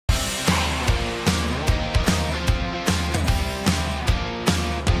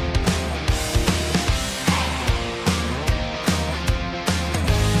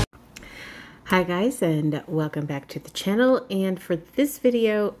Hi guys, and welcome back to the channel. And for this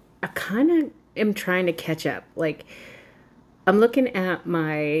video, I kind of am trying to catch up. Like, I'm looking at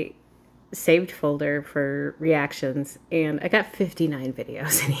my saved folder for reactions and I got 59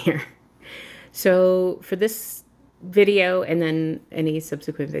 videos in here. So for this video and then any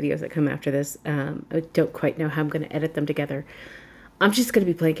subsequent videos that come after this, I don't quite know how I'm going to edit them together. I'm just going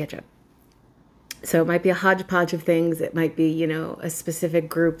to be playing catch up. So it might be a hodgepodge of things. It might be, you know, a specific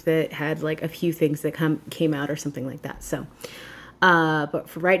group that had like a few things that came out or something like that. So, but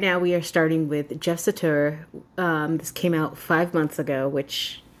for right now, we are starting with Jeff Satur. This came out 5 months ago,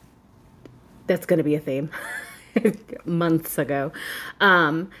 which that's going to be a theme. Months ago.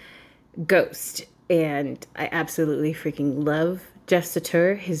 Ghost. And I absolutely freaking love Jeff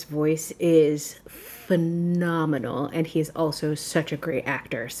Satur. His voice is phenomenal, and he is also such a great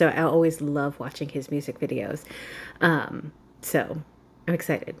actor. So I always love watching his music videos. So I'm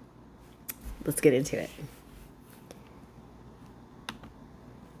excited. Let's get into it.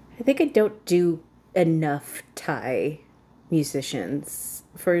 I think I don't do enough Thai musicians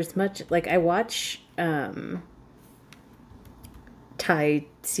for as much. Like, I watch Thai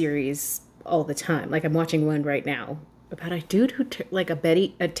series all the time. Like, I'm watching one right now about a dude who like a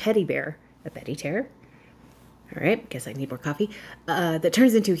teddy bear. A Betty Terror. All right, guess I need more coffee. That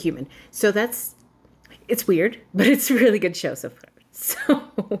turns into a human. So it's weird, but it's a really good show so far. So,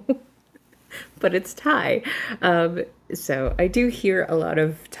 but it's Thai. So I do hear a lot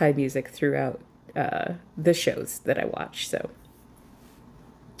of Thai music throughout the shows that I watch. So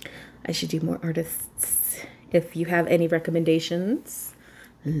I should do more artists. If you have any recommendations,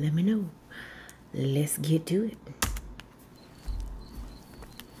 let me know. Let's get to it.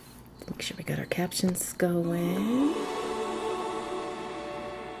 Make sure we got our captions going.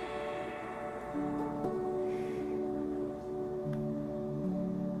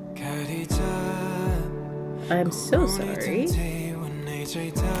 I'm so sorry. That's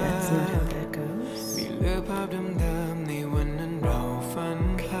not how that goes. Okay,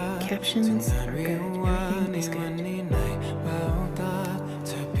 captions are good. Everything is good.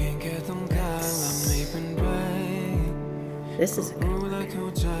 This is a good one.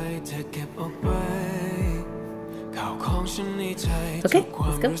 Okay,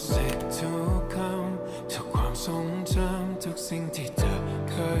 let's go.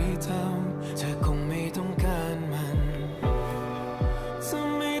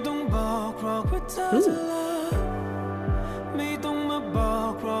 Ooh.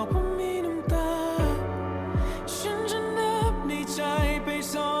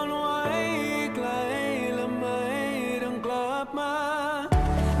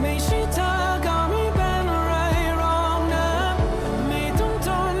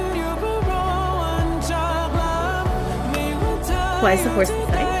 Why is the horse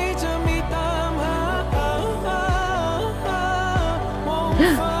inside?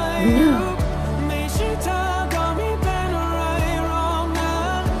 No.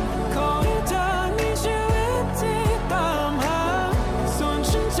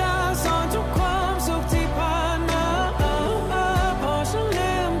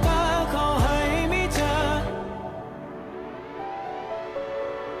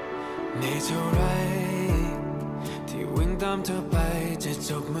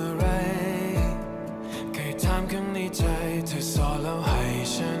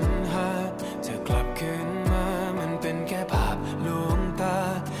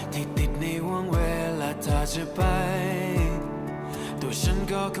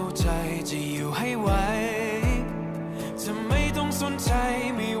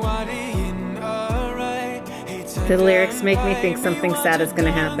 The lyrics make me think something sad is going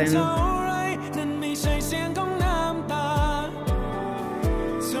to happen.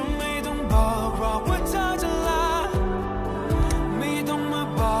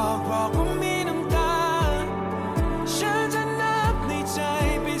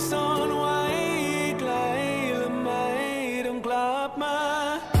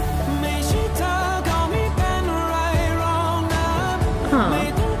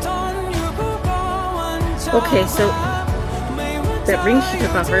 Okay, so that ring she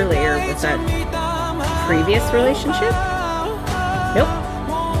took off earlier, was that previous relationship? Nope.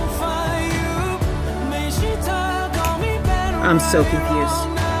 I'm so confused.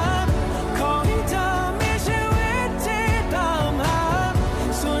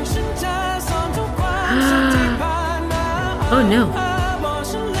 Oh no.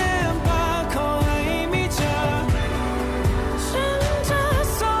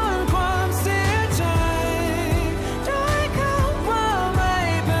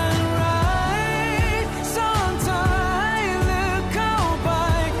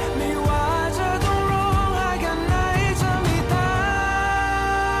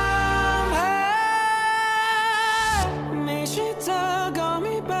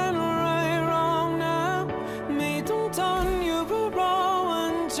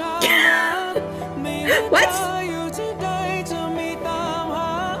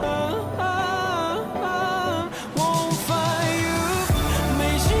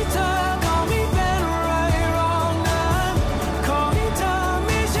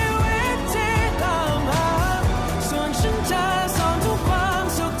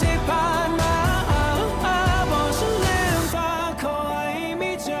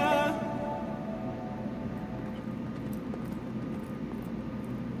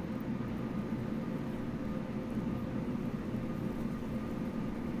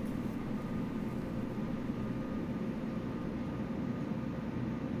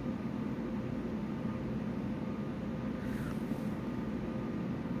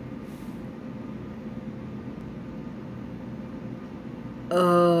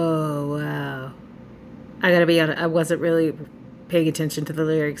 Oh, wow. I gotta be honest, I wasn't really paying attention to the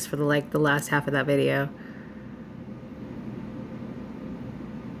lyrics for the last half of that video.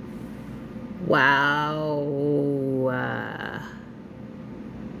 Wow.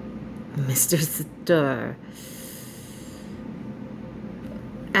 Mr. Satur.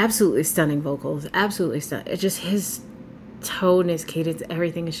 Absolutely stunning vocals. Absolutely stunning. It's just his tone, his cadence,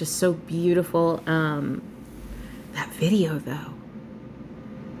 everything is just so beautiful. That video though.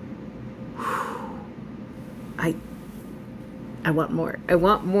 I want more. I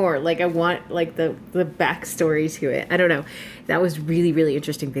want more. Like I want like the backstory to it. I don't know. That was really, really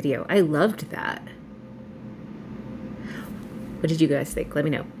interesting video. I loved that. What did you guys think? Let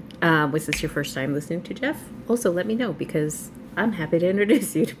me know. Was this your first time listening to Jeff? Also, let me know because I'm happy to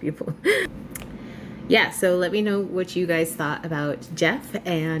introduce you to people. Yeah, so let me know what you guys thought about Jeff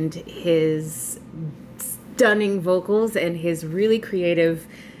and his stunning vocals and his really creative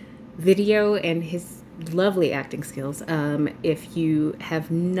video and his lovely acting skills. If you have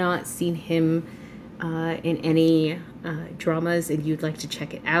not seen him in any dramas and you'd like to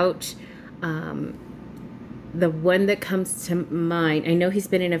check it out, the one that comes to mind, I know he's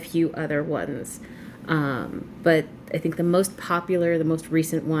been in a few other ones, but I think the most popular, the most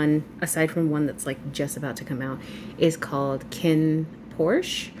recent one, aside from one that's like just about to come out, is called Kin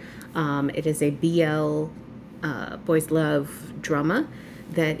Porsche. It is a BL boys love drama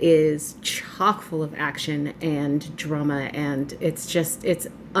that is chock full of action and drama, and it's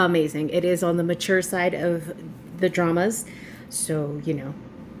amazing. It is on the mature side of the dramas, so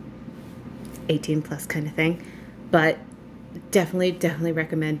 18 plus kind of thing, but definitely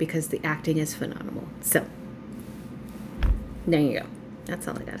recommend because the acting is phenomenal. So there you go. That's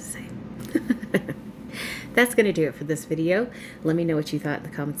all I gotta say. That's gonna do it for this video. Let me know what you thought in the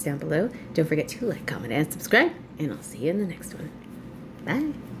comments down below. Don't forget to like, comment, and subscribe, and I'll see you in the next one.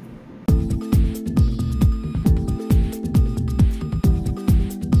 Bye.